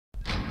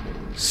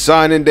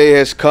Signing day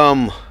has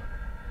come.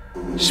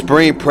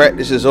 Spring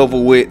practice is over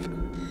with.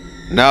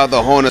 Now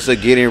the Hornets are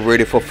getting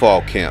ready for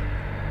fall camp.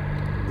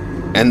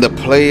 And the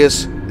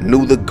players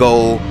knew the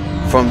goal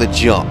from the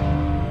jump.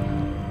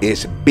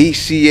 It's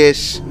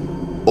BCS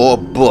or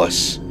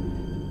bust.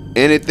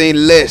 Anything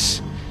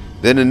less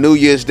than the New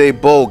Year's Day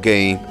bowl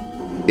game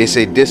is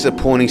a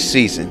disappointing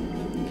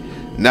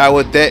season. Now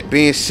with that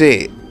being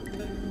said,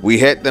 we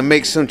had to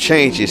make some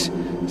changes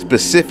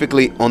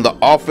specifically on the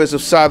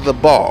offensive side of the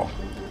ball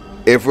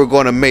if we're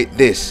going to make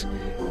this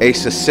a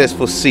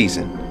successful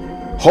season.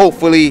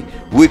 Hopefully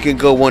we can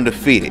go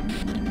undefeated.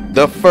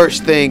 The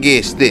first thing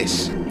is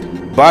this: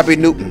 Bobby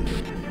Newton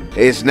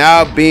is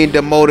now being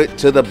demoted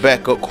to the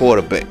backup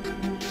quarterback.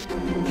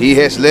 He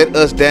has let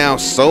us down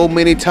so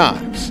many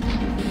times,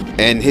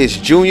 and his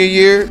junior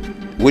year,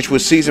 which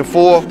was season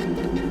 4,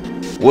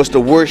 was the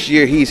worst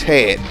year he's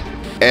had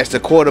as the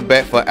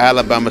quarterback for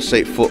Alabama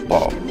State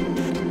football.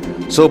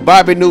 So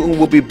Bobby Newton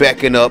will be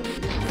backing up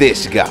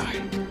this guy.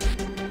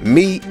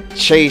 Meet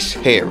Chase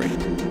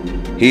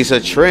Herring. He's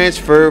a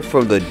transfer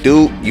from the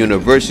Duke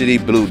University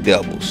Blue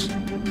Devils.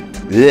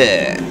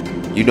 Yeah,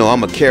 you know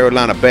I'm a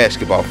Carolina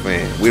basketball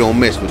fan. We don't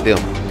mess with them.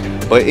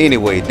 But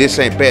anyway, this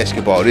ain't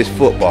basketball, this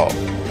football.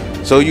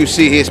 So you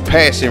see his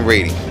passing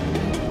rating.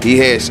 He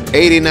has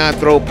 89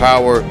 throw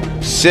power,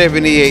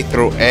 78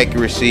 throw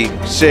accuracy,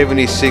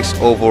 76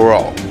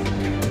 overall.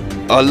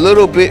 A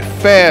little bit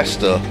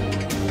faster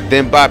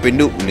than Bobby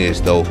Newton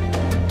is though.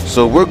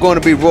 So we're going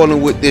to be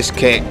rolling with this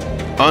cat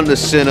under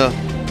center.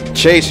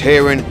 Chase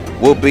Herring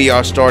will be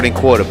our starting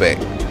quarterback.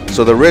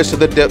 So the rest of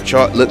the depth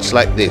chart looks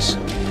like this.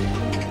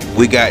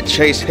 We got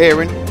Chase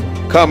Herring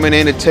coming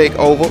in to take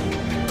over.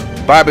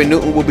 Bobby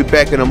Newton will be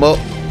backing him up.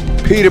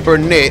 Peter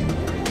Burnett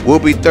will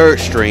be third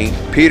string.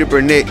 Peter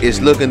Burnett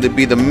is looking to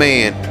be the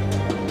man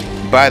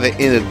by the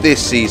end of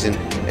this season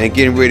and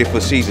getting ready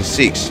for season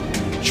 6.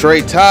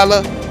 Trey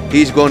Tyler,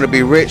 he's going to be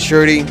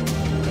redshirting.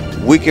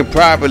 We can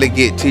probably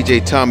get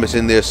TJ Thomas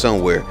in there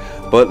somewhere.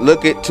 But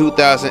look at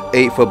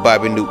 2008 for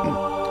Bobby Newton.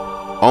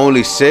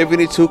 Only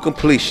 72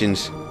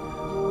 completions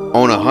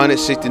on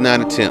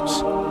 169 attempts.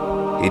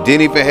 He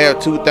didn't even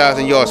have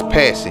 2,000 yards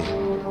passing,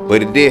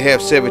 but he did have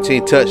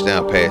 17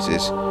 touchdown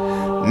passes.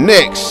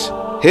 Next,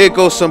 here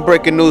goes some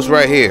breaking news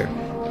right here.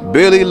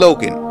 Billy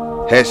Logan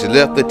has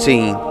left the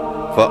team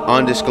for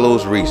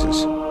undisclosed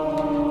reasons.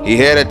 He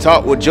had a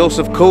talk with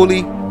Joseph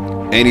Cooley,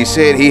 and he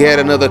said he had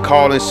another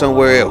calling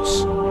somewhere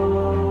else.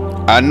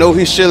 I know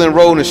he's still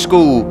enrolled in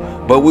school,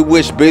 but we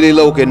wish Billy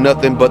Logan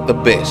nothing but the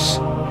best.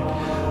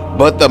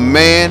 But the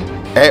man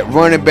at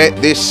running back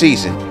this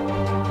season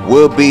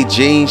will be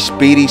Gene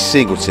Speedy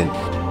Singleton.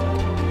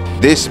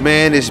 This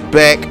man is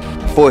back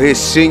for his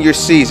senior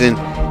season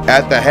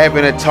after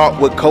having a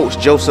talk with Coach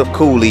Joseph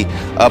Cooley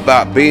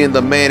about being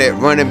the man at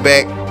running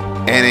back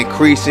and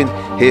increasing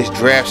his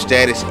draft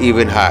status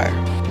even higher.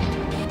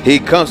 He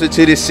comes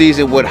into this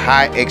season with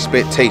high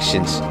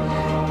expectations,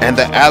 and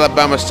the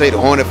Alabama State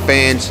Hornet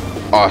fans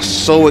are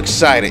so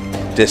excited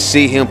to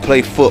see him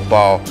play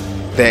football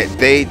that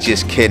they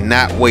just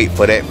cannot wait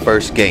for that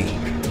first game.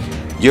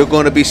 You're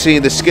going to be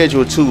seeing the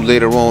schedule too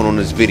later on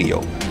this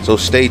video, so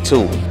stay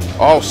tuned.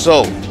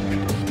 Also,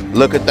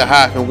 look at the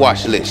Heisman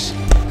watch list.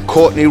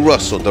 Courtney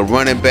Russell, the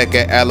running back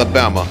at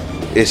Alabama,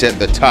 is at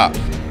the top.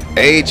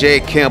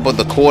 A.J. Campbell,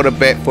 the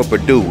quarterback for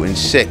Purdue, in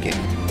second.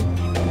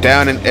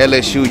 Down in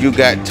LSU, you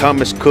got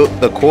Thomas Cook,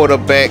 the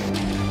quarterback,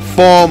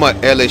 former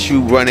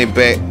LSU running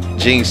back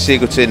Gene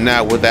Singleton,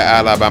 now with the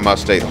Alabama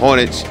State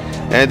Hornets.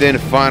 And then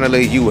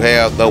finally, you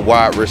have the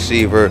wide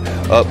receiver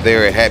up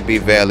there at Happy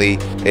Valley,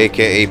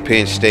 aka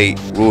Penn State,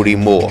 Rudy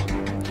Moore.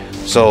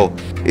 So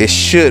it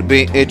should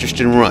be an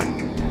interesting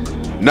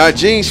run. Now,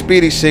 Gene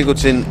Speedy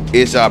Singleton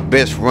is our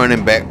best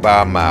running back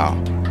by a mile.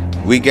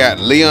 We got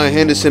Leon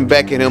Henderson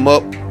backing him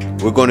up.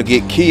 We're going to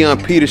get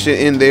Keon Peterson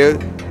in there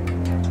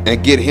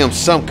and get him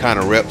some kind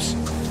of reps.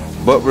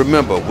 But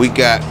remember, we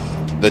got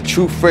the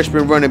true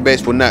freshman running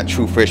backs. Well, not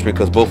true freshmen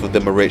because both of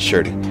them are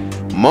redshirting.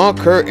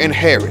 Monker and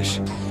Harris,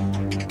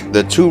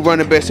 the two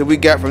running backs that we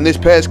got from this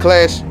past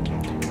class,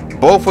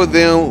 both of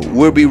them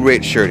will be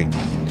redshirting.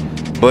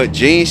 But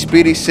Gene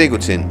Speedy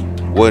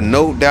Singleton will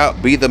no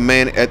doubt be the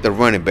man at the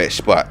running back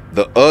spot.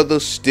 The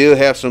others still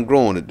have some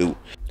growing to do.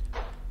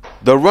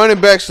 The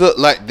running backs look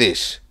like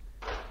this.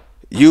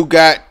 You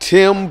got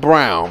Tim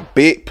Brown,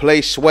 big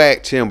play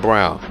swag Tim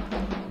Brown.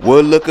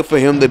 We're looking for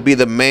him to be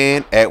the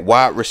man at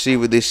wide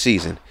receiver this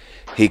season.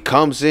 He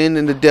comes in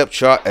the depth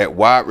chart at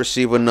wide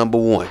receiver number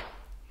 1.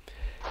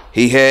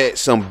 He had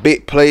some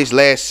big plays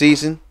last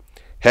season,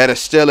 had a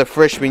stellar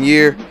freshman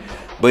year,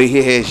 but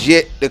he has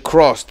yet to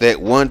cross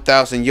that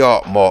 1,000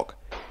 yard mark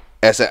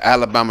as an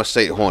Alabama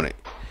State Hornet.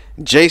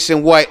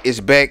 Jason White is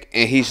back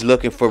and he's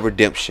looking for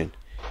redemption.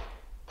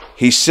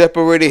 He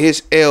separated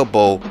his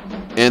elbow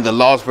in the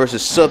loss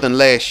versus Southern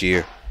last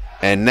year,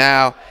 and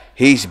now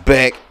he's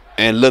back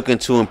and looking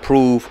to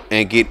improve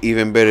and get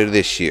even better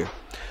this year.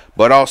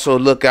 But also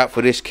look out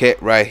for this cat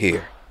right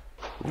here,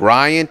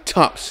 Ryan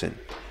Thompson,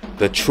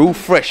 the true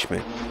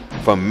freshman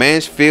from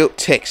Mansfield,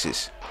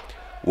 Texas.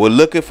 We're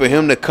looking for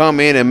him to come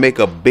in and make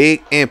a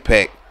big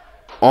impact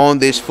on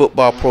this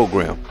football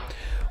program.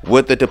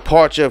 With the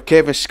departure of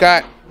Kevin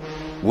Scott,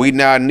 we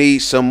now need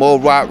some more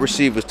wide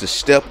receivers to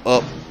step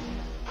up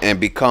and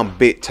become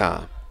big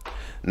time.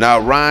 Now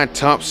Ryan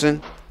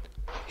Thompson,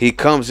 he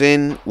comes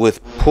in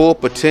with poor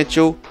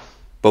potential,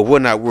 but we're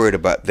not worried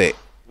about that.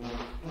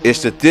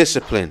 It's the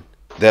discipline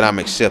that I'm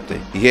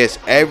accepting. He has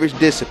average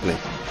discipline,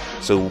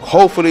 so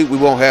hopefully we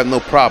won't have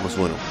no problems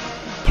with him.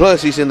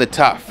 Plus, he's in the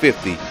top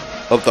 50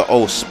 of the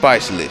old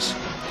Spice list.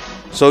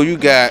 So you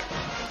got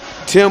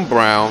Tim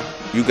Brown,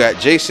 you got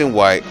Jason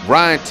White,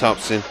 Ryan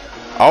Thompson.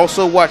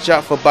 Also watch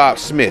out for Bob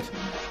Smith.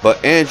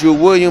 But Andrew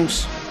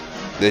Williams,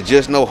 there's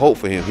just no hope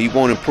for him. He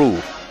won't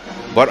improve.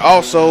 But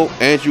also,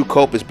 Andrew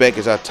Cope is back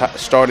as our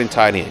starting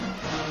tight end.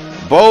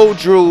 Bo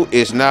Drew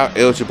is now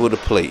eligible to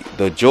play.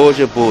 The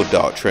Georgia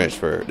Bulldog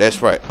transfer.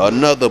 That's right,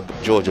 another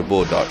Georgia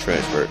Bulldog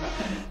transfer.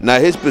 Now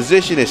his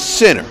position is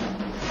center,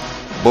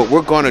 but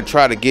we're going to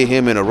try to get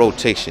him in a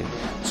rotation.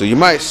 So you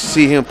might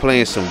see him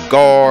playing some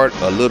guard,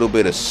 a little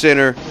bit of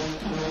center.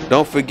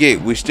 Don't forget,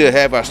 we still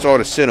have our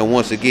starting center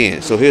once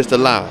again. So here's the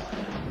line.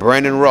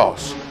 Brandon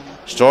Ross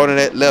starting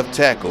at left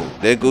tackle.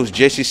 There goes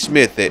Jesse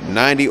Smith at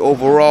 90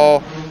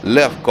 overall,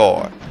 left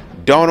guard.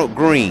 Donald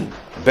Green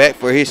back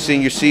for his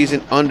senior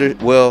season,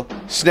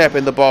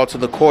 snapping the ball to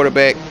the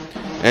quarterback.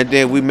 And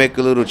then we make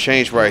a little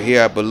change right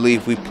here. I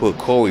believe we put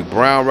Corey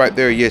Brown right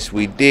there. Yes,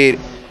 we did.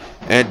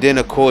 And then,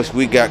 of course,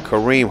 we got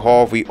Kareem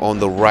Harvey on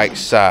the right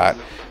side,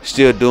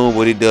 still doing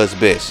what he does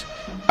best.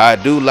 I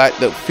do like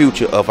the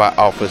future of our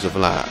offensive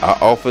line. Our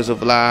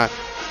offensive line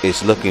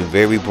is looking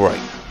very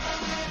bright.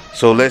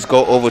 So let's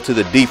go over to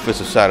the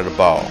defensive side of the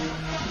ball.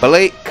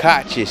 Blake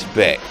Koch is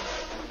back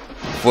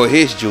for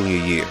his junior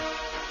year.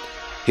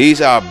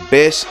 He's our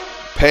best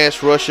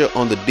pass rusher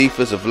on the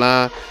defensive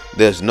line.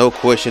 There's no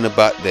question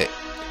about that.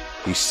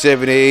 He's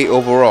 78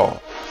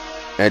 overall.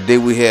 And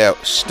then we have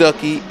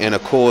Stuckey, and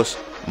of course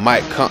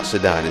Mike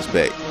Considine is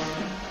back.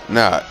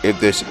 Now, if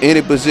there's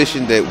any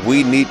position that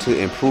we need to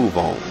improve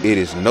on, it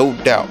is no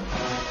doubt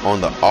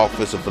on the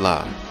offensive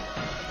line.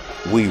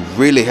 We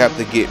really have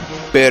to get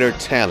better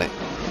talent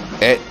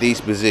at these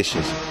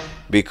positions,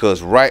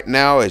 because right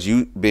now, as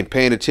you've been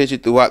paying attention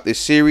throughout this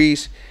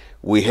series,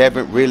 we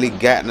haven't really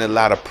gotten a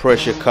lot of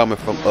pressure coming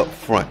from up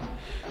front.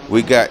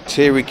 We got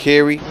Terry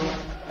Carey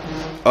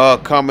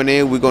coming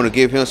in. We're going to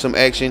give him some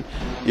action.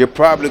 You're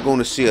probably going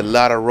to see a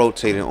lot of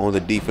rotating on the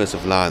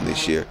defensive line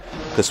this year,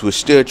 because we're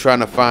still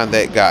trying to find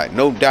that guy.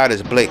 No doubt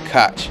it's Blake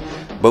Koch,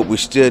 but we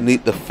still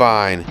need to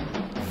find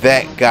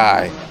that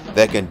guy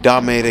that can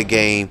dominate a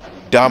game,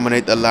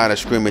 dominate the line of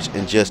scrimmage,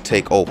 and just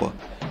take over.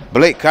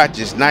 Blake Koch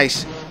is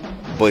nice,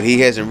 but he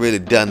hasn't really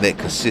done that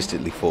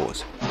consistently for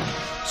us.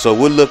 So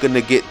we're looking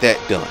to get that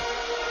done.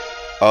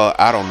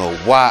 I don't know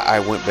why I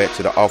went back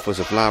to the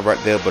offensive line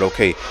right there, but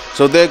okay.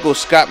 So there goes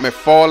Scott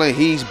McFarland.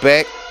 He's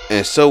back,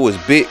 and so is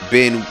Big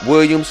Ben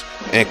Williams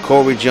and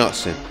Corey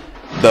Johnson.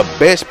 The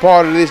best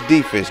part of this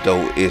defense,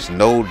 though, is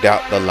no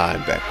doubt the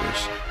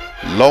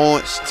linebackers.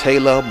 Lawrence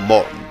Taylor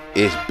Martin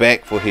is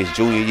back for his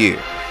junior year,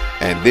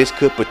 and this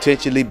could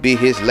potentially be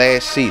his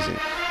last season.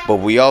 But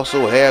we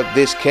also have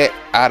this cat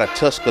out of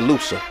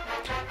Tuscaloosa.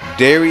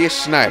 Darius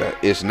Snyder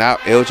is now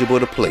eligible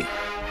to play.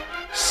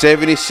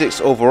 76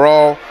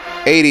 overall,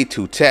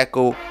 82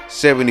 tackle,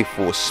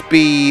 74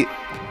 speed,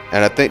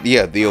 and I think,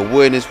 yeah, the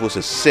awareness was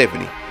a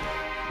 70.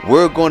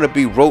 We're going to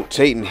be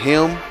rotating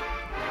him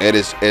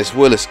as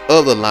well as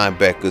other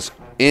linebackers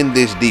in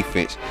this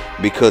defense,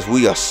 because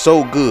we are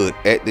so good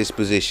at this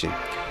position.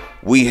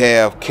 We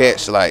have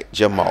cats like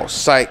Jamal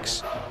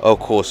Sykes, of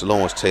course,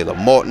 Lawrence Taylor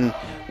Martin.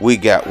 We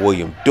got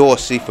William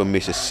Dorsey from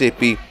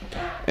Mississippi,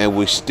 and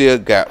we still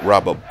got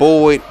Robert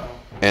Boyd.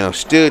 And I'm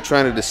still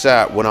trying to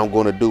decide what I'm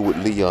going to do with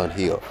Leon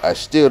Hill. I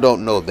still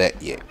don't know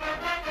that yet.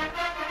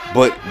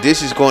 But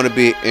this is going to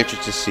be an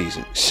interesting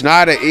season.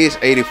 Snyder is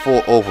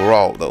 84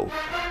 overall, though.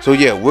 So,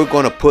 yeah, we're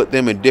going to put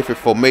them in different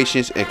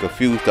formations and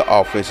confuse the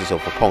offenses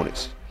of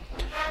opponents.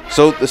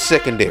 So, the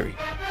secondary.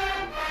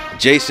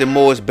 Jason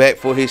Moore is back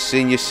for his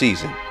senior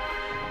season.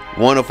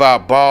 One of our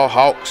ball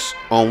hawks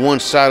on one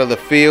side of the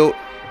field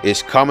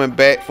is coming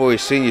back for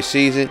his senior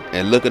season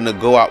and looking to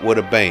go out with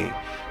a bang.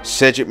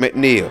 Cedric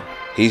McNeil.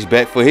 He's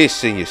back for his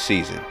senior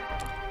season.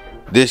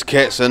 This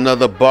cat's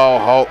another ball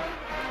hawk,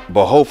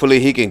 but hopefully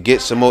he can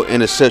get some more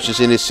interceptions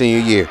in his senior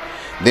year.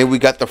 Then we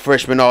got the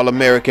freshman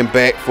All-American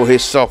back for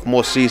his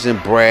sophomore season,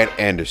 Brad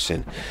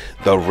Anderson.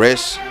 The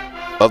rest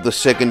of the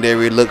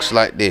secondary looks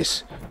like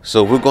this.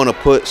 So we're going to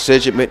put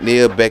Cedric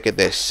McNeil back at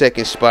that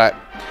second spot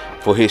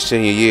for his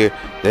senior year.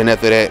 Then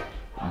after that,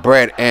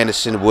 Brad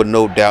Anderson will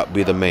no doubt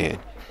be the man.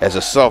 As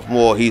a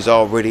sophomore, he's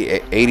already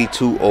at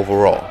 82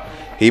 overall.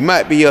 He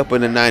might be up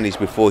in the 90s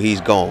before he's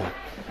gone.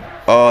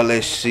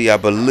 Let's see. I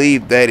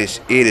believe that is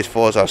it as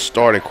far as our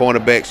starting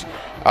cornerbacks.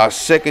 Our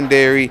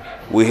secondary,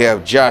 we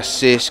have Josh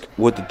Sisk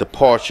with the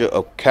departure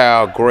of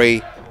Kyle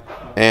Gray,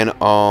 and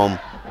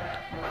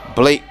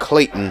Blake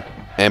Clayton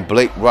and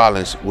Blake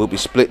Rollins will be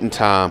splitting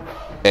time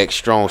at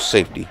strong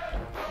safety.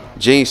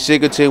 Gene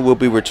Singleton will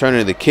be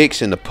returning the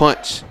kicks and the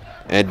punts,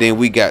 And then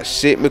we got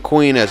Sid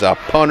McQueen as our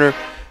punter.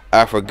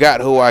 I forgot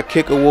who our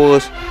kicker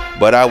was,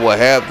 but I will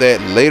have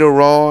that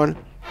later on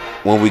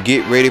when we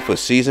get ready for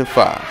season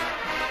 5.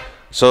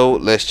 So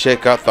let's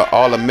check out the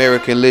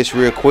All-American list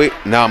real quick.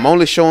 Now I'm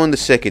only showing the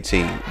second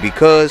team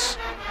because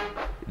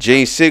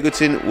Gene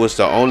Singleton was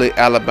the only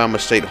Alabama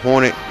State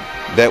Hornet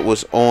that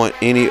was on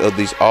any of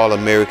these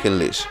All-American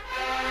lists.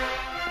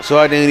 So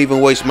I didn't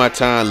even waste my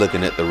time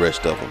looking at the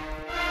rest of them.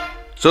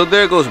 So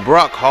there goes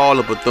Brock Hall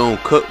of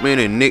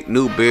Bethune-Cookman and Nick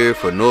Newberry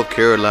for North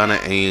Carolina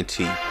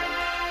A&T.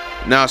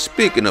 Now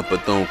speaking of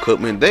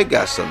Bethune-Cookman, they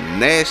got some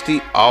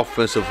nasty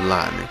offensive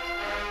linemen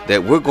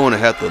that we're going to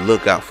have to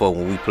look out for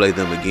when we play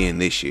them again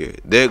this year.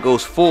 There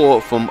goes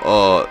Ford from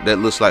that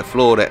looks like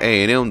Florida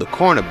A&M, the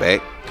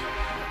cornerback.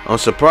 I'm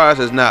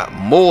surprised there's not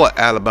more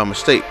Alabama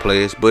State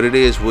players, but it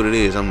is what it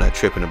is. I'm not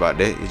tripping about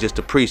that. It's just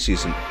a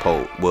preseason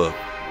poll. Well,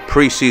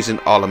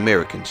 preseason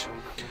All-Americans.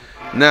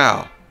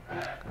 Now,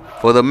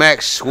 for the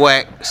Max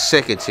SWAC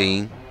second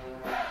team,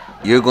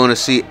 you're going to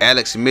see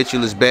Alex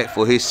Mitchell is back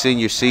for his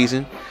senior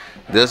season.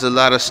 There's a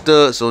lot of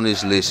studs on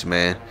this list,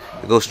 man.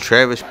 There goes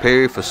Travis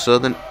Perry for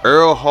Southern.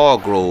 Earl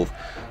Hargrove,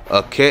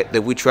 a cat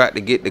that we tried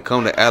to get to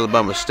come to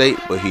Alabama State,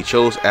 but he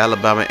chose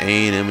Alabama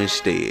A&M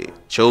instead.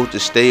 Chose to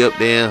stay up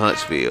there in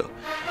Huntsville.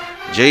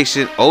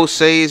 Jason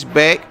Osei is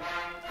back.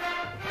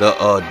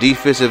 The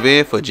defensive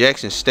end for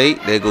Jackson State.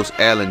 There goes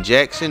Alan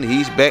Jackson.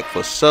 He's back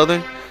for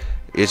Southern.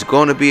 It's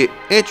going to be an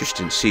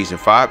interesting season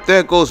 5.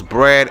 There goes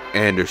Brad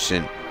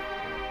Anderson.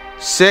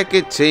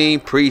 Second team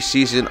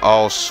preseason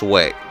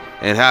All-SWAC.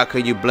 And how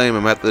can you blame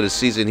him after the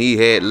season he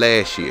had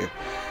last year?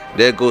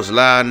 There goes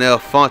Lionel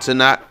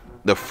Fontenot,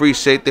 the free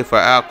safety for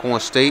Alcorn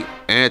State.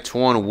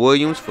 Antoine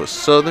Williams for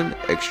Southern,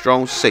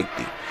 extra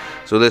safety.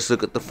 So let's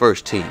look at the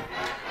first team.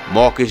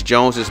 Marcus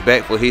Jones is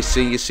back for his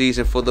senior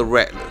season for the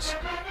Rattlers.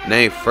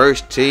 Named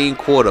first team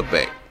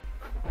quarterback.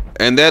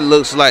 And that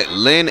looks like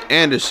Lynn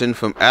Anderson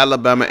from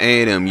Alabama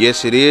A&M.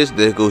 Yes, it is.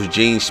 There goes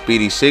Gene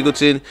Speedy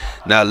Singleton.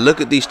 Now look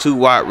at these two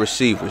wide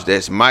receivers.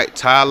 That's Mike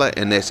Tyler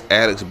and that's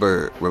Alex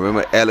Bird.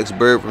 Remember Alex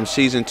Bird from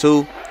season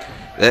 2?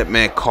 That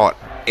man caught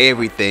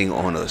everything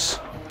on us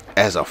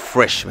as a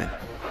freshman.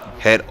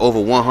 Had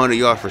over 100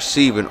 yards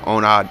receiving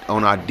on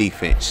our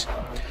defense.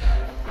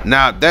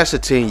 Now that's a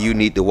team you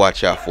need to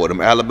watch out for.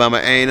 Them Alabama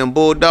A&M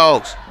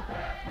Bulldogs.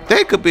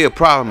 They could be a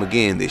problem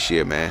again this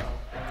year, man.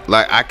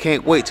 Like, I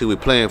can't wait till we're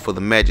playing for the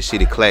Magic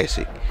City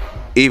Classic,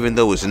 even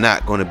though it's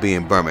not going to be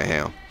in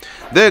Birmingham.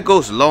 There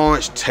goes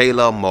Lawrence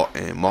Taylor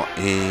Martin.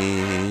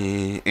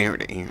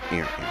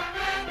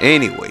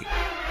 Anyway,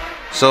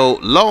 so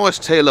Lawrence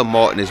Taylor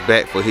Martin is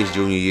back for his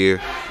junior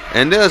year,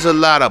 and there's a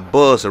lot of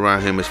buzz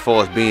around him as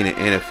far as being an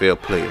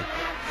NFL player.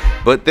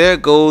 But there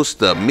goes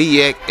the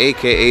MEAC,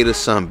 aka the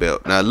Sun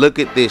Belt. Now look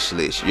at this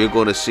list. You're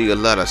going to see a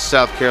lot of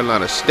South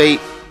Carolina State,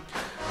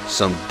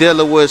 some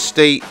Delaware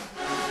State,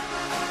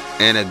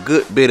 and a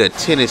good bit of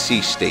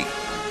Tennessee State.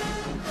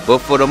 But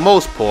for the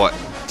most part,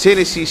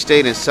 Tennessee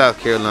State and South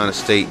Carolina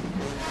State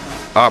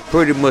are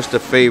pretty much the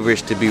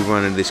favorites to be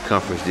running this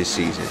conference this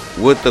season.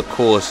 With, of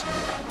course,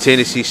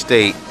 Tennessee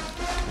State.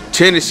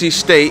 Tennessee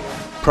State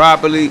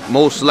probably,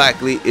 most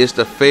likely, is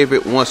the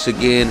favorite once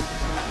again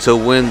to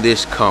win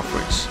this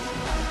conference.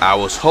 I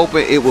was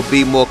hoping it would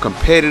be more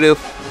competitive,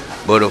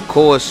 but of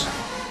course,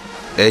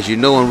 as you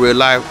know in real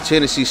life,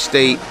 Tennessee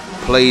State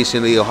plays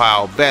in the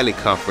Ohio Valley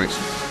Conference.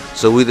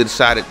 So we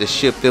decided to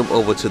shift them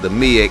over to the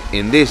MEAC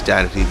in this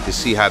dynasty to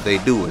see how they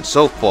do. And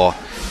so far,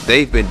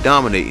 they've been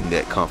dominating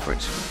that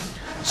conference.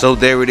 So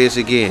there it is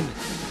again.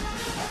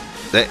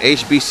 The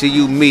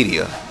HBCU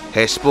media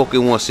has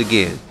spoken once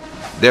again.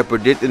 They're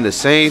predicting the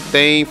same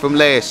thing from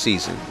last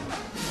season.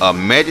 A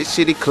Magic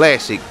City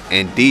Classic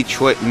in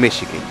Detroit,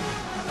 Michigan.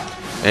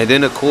 And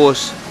then, of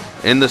course,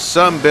 in the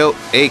Sun Belt,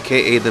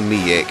 aka the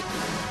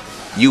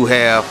MEAC, you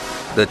have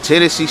the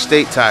Tennessee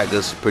State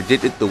Tigers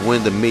predicted to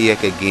win the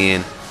MEAC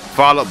again,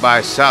 followed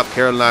by South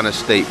Carolina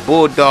State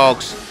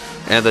Bulldogs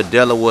and the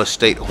Delaware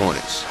State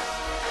Hornets.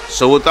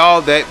 So with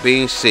all that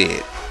being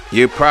said,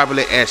 you're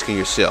probably asking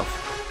yourself,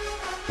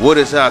 what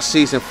is our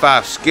season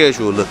 5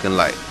 schedule looking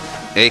like,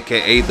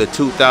 aka the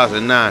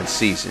 2009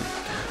 season?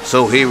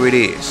 So here it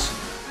is.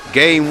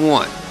 Game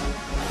 1,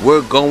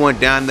 we're going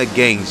down to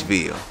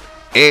Gainesville,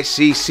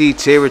 SEC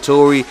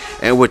territory,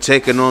 and we're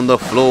taking on the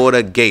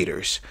Florida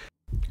Gators.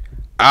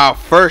 Our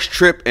first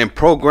trip in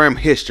program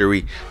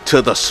history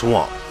to the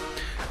swamp.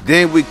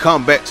 Then we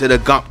come back to the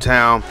Gump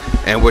Town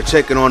and we're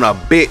taking on a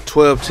Big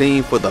 12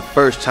 team for the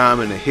first time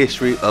in the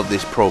history of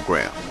this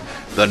program.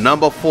 The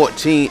number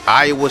 14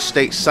 Iowa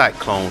State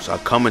Cyclones are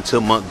coming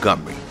to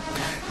Montgomery.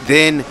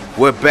 Then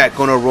we're back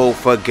on the road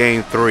for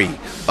Game 3,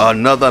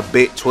 another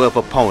Big 12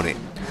 opponent.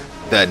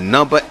 The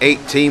number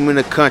 8 team in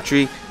the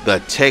country, the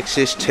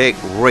Texas Tech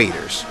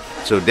Raiders.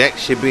 So that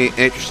should be an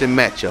interesting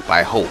matchup,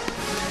 I hope.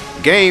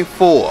 Game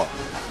 4,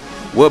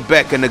 we're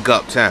back in the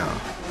Gump Town.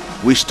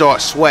 We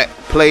start SWAC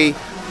play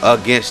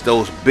against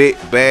those big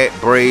bad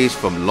Braves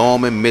from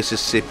Longman,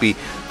 Mississippi.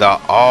 The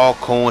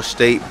Alcorn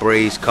State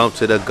Braves come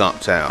to the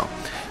Gump Town.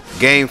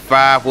 Game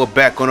 5, we're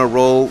back on the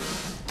road.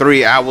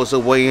 3 hours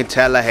away in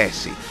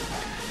Tallahassee.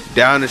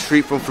 Down the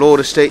street from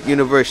Florida State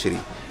University,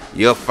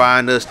 you'll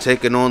find us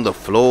taking on the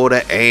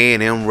Florida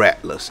A&M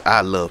Rattlers.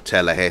 I love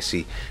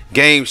Tallahassee.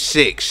 Game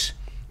 6,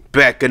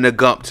 back in the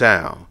Gump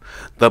Town.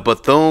 The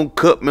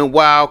Bethune-Cookman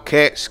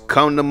Wildcats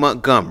come to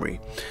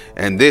Montgomery,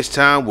 and this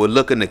time we're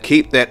looking to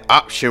keep that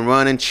option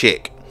run in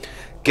check.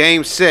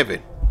 Game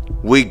 7,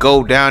 we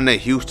go down to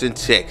Houston,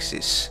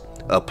 Texas,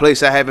 a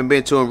place I haven't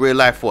been to in real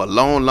life for a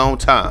long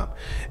time,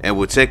 and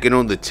we're taking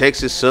on the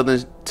Texas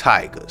Southern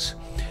Tigers.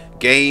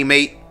 Game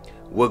 8,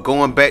 we're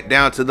going back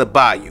down to the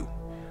Bayou.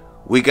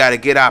 We got to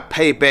get our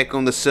payback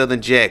on the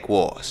Southern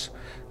Jaguars.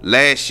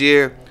 Last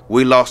year,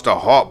 we lost a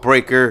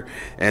heartbreaker,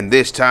 and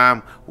this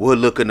time, we're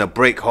looking to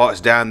break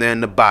hearts down there in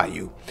the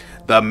Bayou.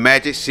 The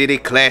Magic City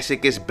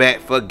Classic is back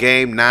for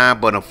Game 9,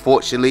 but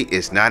unfortunately,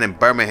 it's not in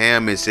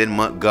Birmingham, it's in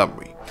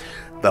Montgomery.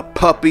 The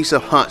Puppies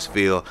of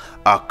Huntsville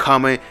are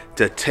coming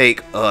to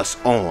take us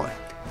on.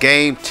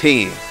 Game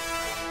 10,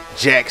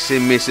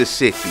 Jackson,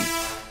 Mississippi.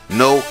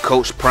 No,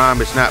 Coach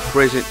Prime is not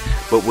present,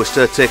 but we're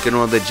still taking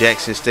on the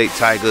Jackson State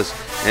Tigers.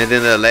 And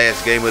then the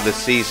last game of the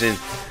season,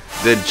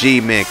 the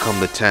G-Men come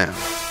to town.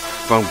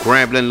 From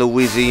Grambling,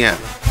 Louisiana,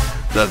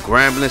 the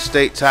Grambling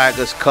State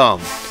Tigers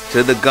come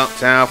to the Gump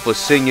Town for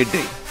Senior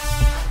Day.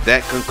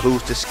 That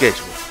concludes the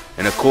schedule.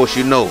 And of course,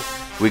 you know,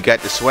 we got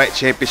the SWAC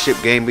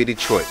Championship game in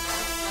Detroit.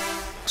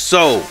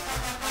 So,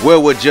 where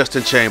would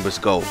Justin Chambers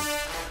go?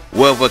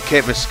 Where will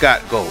Kevin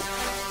Scott go?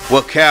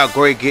 Will Cal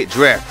Gray get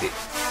drafted?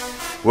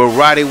 Will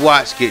Roddy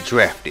Watts get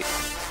drafted?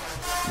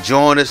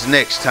 Join us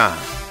next time.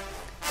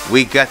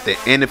 We got the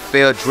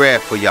NFL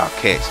draft for y'all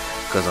cats,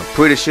 because I'm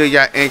pretty sure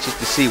y'all anxious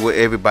to see where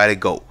everybody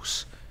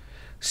goes.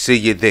 See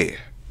you there.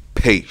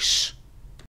 Peace.